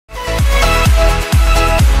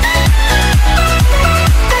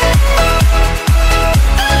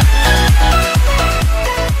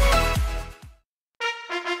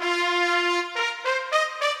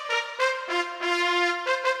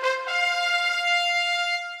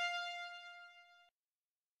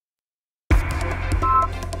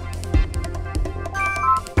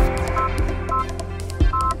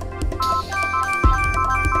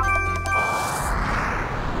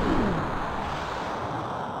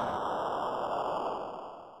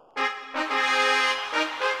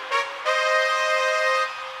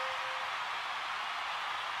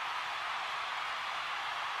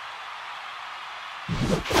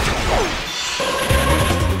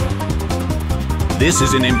This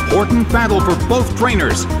is an important battle for both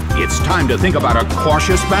trainers. It's time to think about a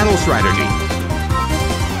cautious battle strategy.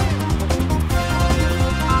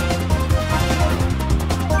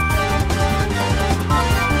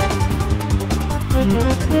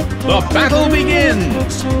 The battle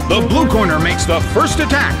begins! The blue corner makes the first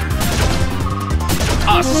attack.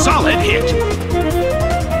 A solid hit!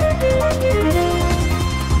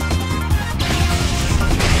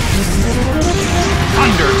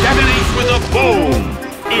 Thunder detonates with a boom!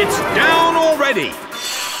 It's down already!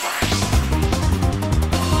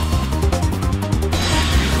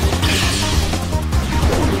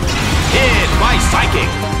 Hit by Psychic!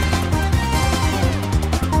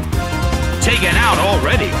 Taken out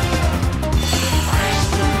already!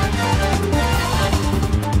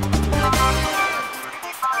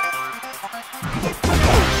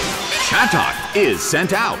 Chatot is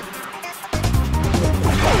sent out.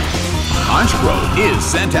 Honchkrow is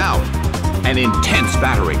sent out. An intense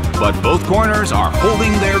battery, but both corners are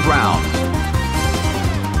holding their ground.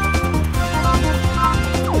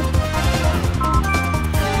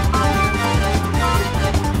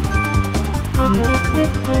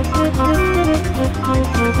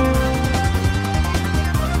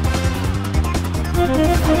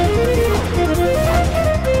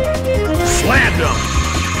 Slammed him!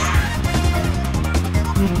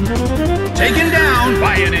 Taken down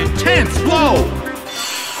by an intense blow!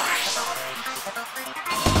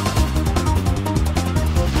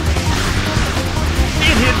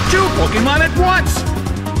 It hit two Pokemon at once!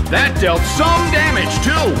 That dealt some damage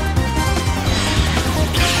too!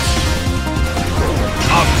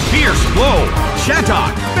 A fierce blow!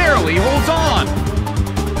 Chatot barely holds on!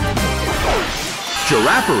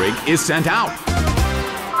 Girafarig is sent out.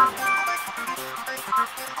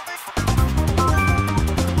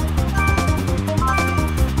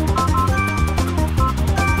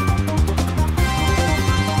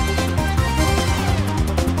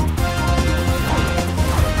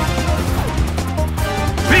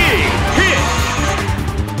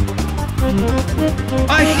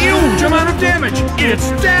 A huge amount of damage!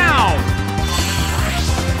 It's down!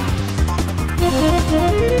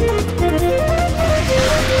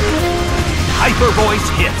 Hyper Voice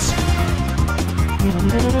hits!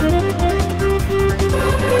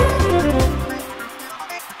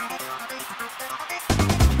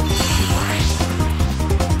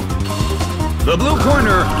 The blue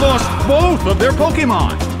corner lost both of their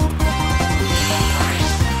Pokemon!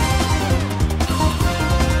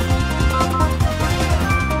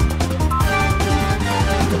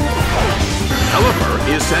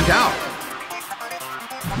 Is sent out.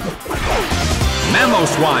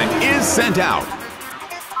 Mamoswine is sent out.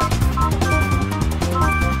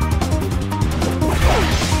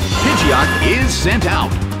 Pidgeot is sent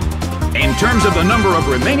out. In terms of the number of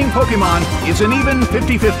remaining Pokemon, it's an even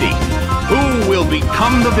 50-50. Who will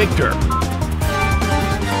become the victor?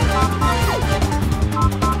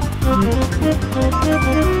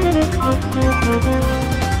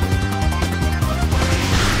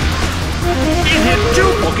 It hit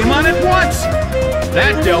two Pokemon at once!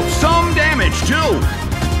 That dealt some damage too!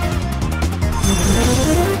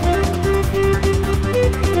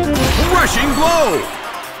 Rushing blow!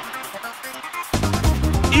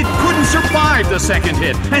 It couldn't survive the second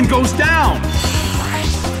hit and goes down!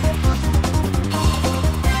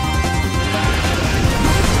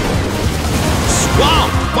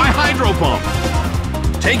 Swamped by Hydro Pump!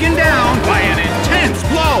 Taken down by an intense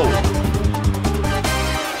blow!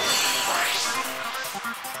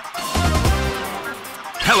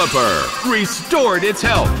 Pelipper restored its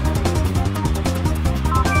health.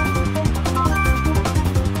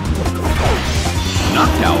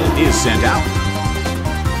 Noctowl is sent out.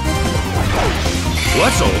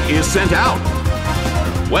 Fluxel is sent out.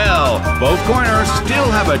 Well, both corners still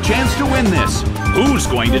have a chance to win this. Who's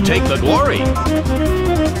going to take the glory?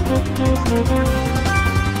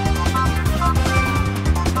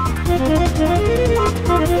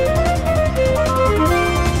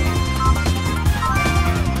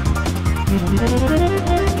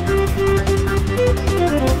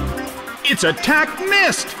 Its attack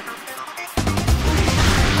missed!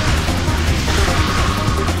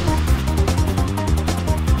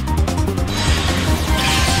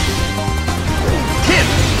 Hit!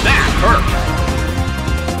 That hurt!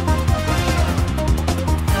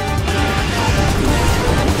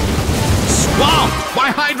 Swamped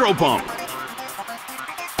by Hydro Pump!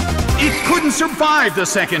 It couldn't survive the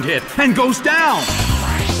second hit and goes down!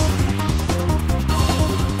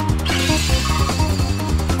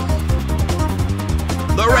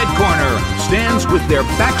 The red corner stands with their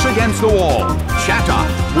backs against the wall. Chatot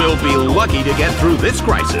will be lucky to get through this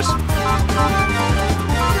crisis.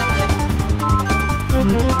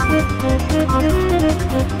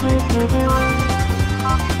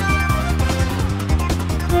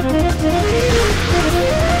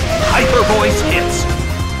 Hyper Voice hits.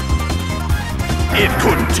 It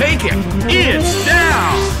couldn't take it. It's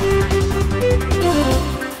down.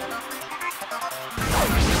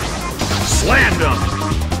 Slammed him.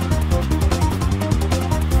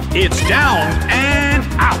 It's down and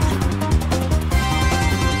out.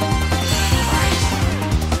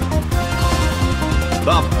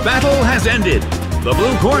 The battle has ended. The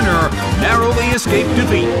blue corner narrowly escaped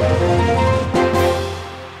defeat.